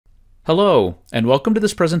Hello, and welcome to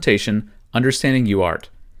this presentation, Understanding UART.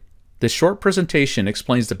 This short presentation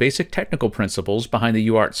explains the basic technical principles behind the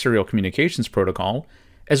UART serial communications protocol,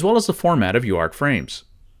 as well as the format of UART frames.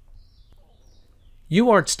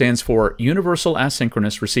 UART stands for Universal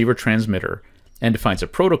Asynchronous Receiver Transmitter and defines a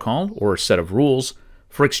protocol, or set of rules,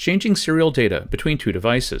 for exchanging serial data between two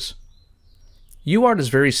devices. UART is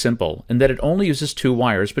very simple in that it only uses two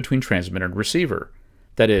wires between transmitter and receiver,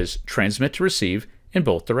 that is, transmit to receive in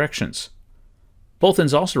both directions. Both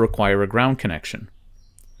ends also require a ground connection.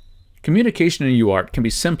 Communication in UART can be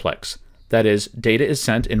simplex, that is, data is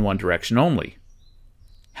sent in one direction only.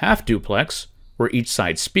 Half duplex, where each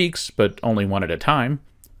side speaks but only one at a time,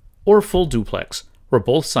 or full duplex, where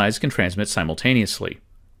both sides can transmit simultaneously.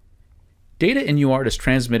 Data in UART is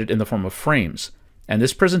transmitted in the form of frames, and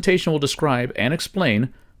this presentation will describe and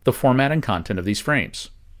explain the format and content of these frames.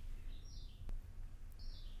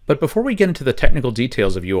 But before we get into the technical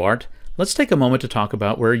details of UART, let's take a moment to talk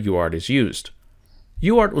about where UART is used.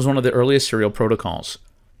 UART was one of the earliest serial protocols.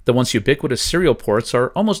 The once ubiquitous serial ports are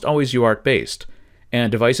almost always UART based,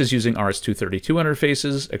 and devices using RS-232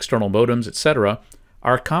 interfaces, external modems, etc.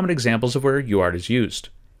 are common examples of where UART is used.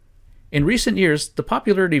 In recent years, the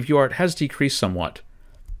popularity of UART has decreased somewhat.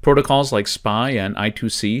 Protocols like SPI and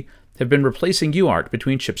I2C have been replacing UART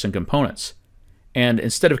between chips and components. And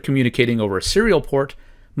instead of communicating over a serial port,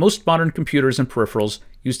 most modern computers and peripherals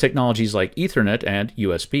use technologies like Ethernet and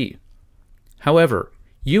USB. However,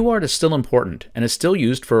 UART is still important and is still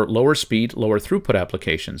used for lower speed, lower throughput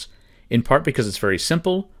applications, in part because it's very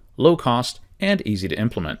simple, low cost, and easy to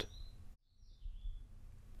implement.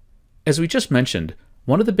 As we just mentioned,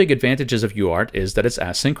 one of the big advantages of UART is that it's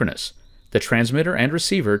asynchronous. The transmitter and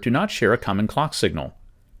receiver do not share a common clock signal.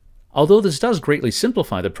 Although this does greatly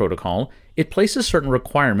simplify the protocol, it places certain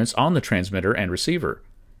requirements on the transmitter and receiver.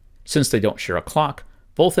 Since they don't share a clock,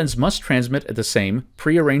 both ends must transmit at the same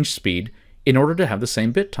prearranged speed in order to have the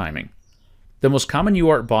same bit timing. The most common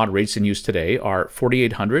UART baud rates in use today are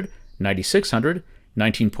 4800, 9600,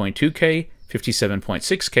 19.2K,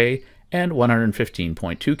 57.6K, and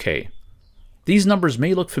 115.2K. These numbers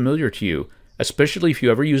may look familiar to you, especially if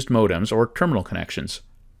you ever used modems or terminal connections.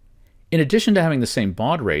 In addition to having the same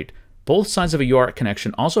baud rate, both sides of a UART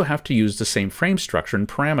connection also have to use the same frame structure and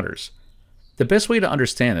parameters. The best way to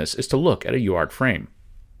understand this is to look at a UART frame.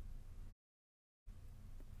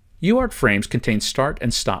 UART frames contain start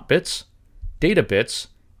and stop bits, data bits,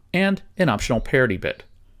 and an optional parity bit.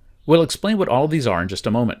 We'll explain what all of these are in just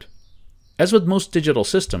a moment. As with most digital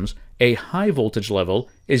systems, a high voltage level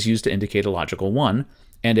is used to indicate a logical 1,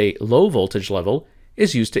 and a low voltage level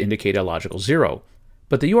is used to indicate a logical 0,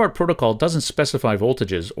 but the UART protocol doesn't specify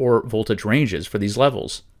voltages or voltage ranges for these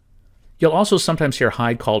levels. You'll also sometimes hear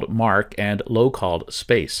high called mark and low called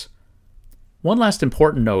space. One last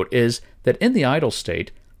important note is that in the idle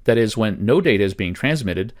state, that is when no data is being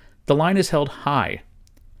transmitted, the line is held high.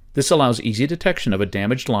 This allows easy detection of a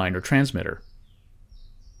damaged line or transmitter.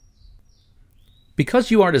 Because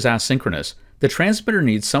UART is asynchronous, the transmitter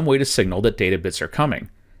needs some way to signal that data bits are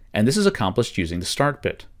coming, and this is accomplished using the start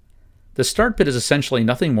bit. The start bit is essentially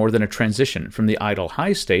nothing more than a transition from the idle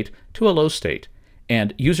high state to a low state,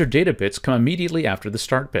 and user data bits come immediately after the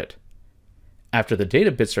start bit. After the data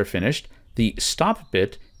bits are finished, the stop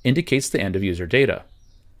bit indicates the end of user data.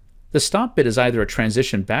 The stop bit is either a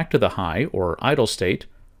transition back to the high or idle state,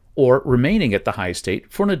 or remaining at the high state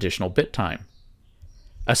for an additional bit time.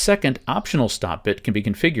 A second optional stop bit can be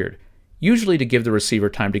configured, usually to give the receiver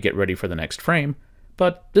time to get ready for the next frame,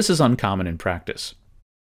 but this is uncommon in practice.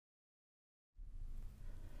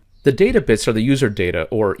 The data bits are the user data,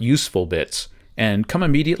 or useful bits, and come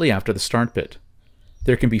immediately after the start bit.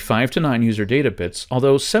 There can be 5 to 9 user data bits,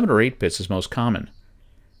 although 7 or 8 bits is most common.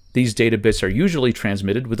 These data bits are usually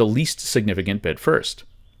transmitted with the least significant bit first.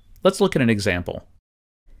 Let's look at an example.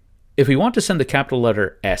 If we want to send the capital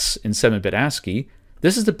letter S in 7-bit ASCII,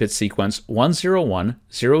 this is the bit sequence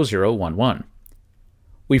 1010011.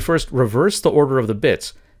 We first reverse the order of the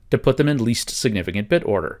bits to put them in least significant bit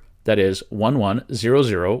order, that is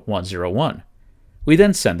 1100101. We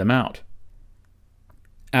then send them out.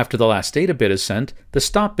 After the last data bit is sent, the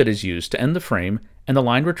stop bit is used to end the frame and the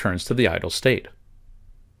line returns to the idle state.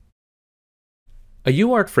 A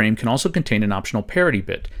UART frame can also contain an optional parity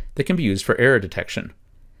bit that can be used for error detection.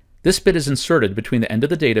 This bit is inserted between the end of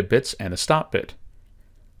the data bits and the stop bit.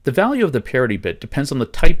 The value of the parity bit depends on the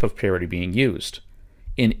type of parity being used.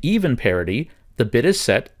 In even parity, the bit is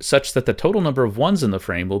set such that the total number of ones in the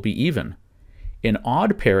frame will be even. In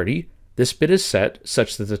odd parity, this bit is set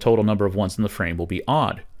such that the total number of ones in the frame will be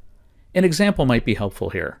odd. An example might be helpful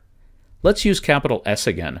here. Let's use capital S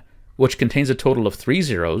again, which contains a total of 3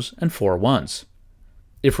 zeros and 4 ones.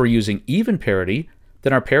 If we're using even parity,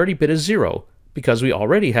 then our parity bit is 0, because we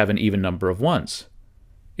already have an even number of ones.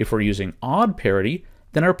 If we're using odd parity,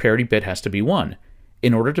 then our parity bit has to be 1,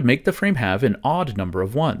 in order to make the frame have an odd number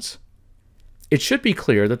of ones. It should be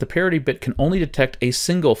clear that the parity bit can only detect a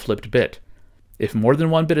single flipped bit. If more than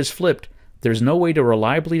one bit is flipped, there's no way to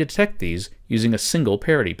reliably detect these using a single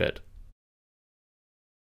parity bit.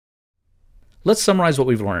 Let's summarize what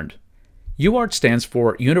we've learned. UART stands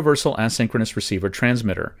for Universal Asynchronous Receiver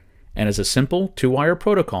Transmitter, and is a simple two-wire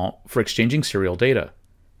protocol for exchanging serial data.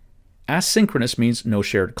 Asynchronous means no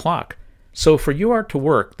shared clock, so for UART to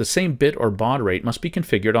work, the same bit or baud rate must be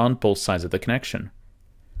configured on both sides of the connection.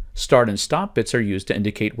 Start and stop bits are used to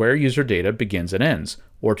indicate where user data begins and ends,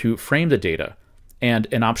 or to frame the data, and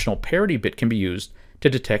an optional parity bit can be used to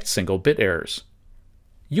detect single bit errors.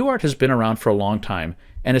 UART has been around for a long time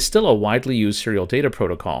and is still a widely used serial data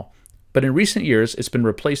protocol, but in recent years it's been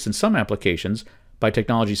replaced in some applications by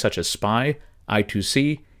technologies such as SPI,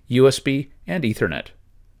 I2C, USB, and Ethernet.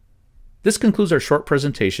 This concludes our short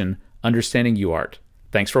presentation, Understanding UART.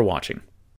 Thanks for watching.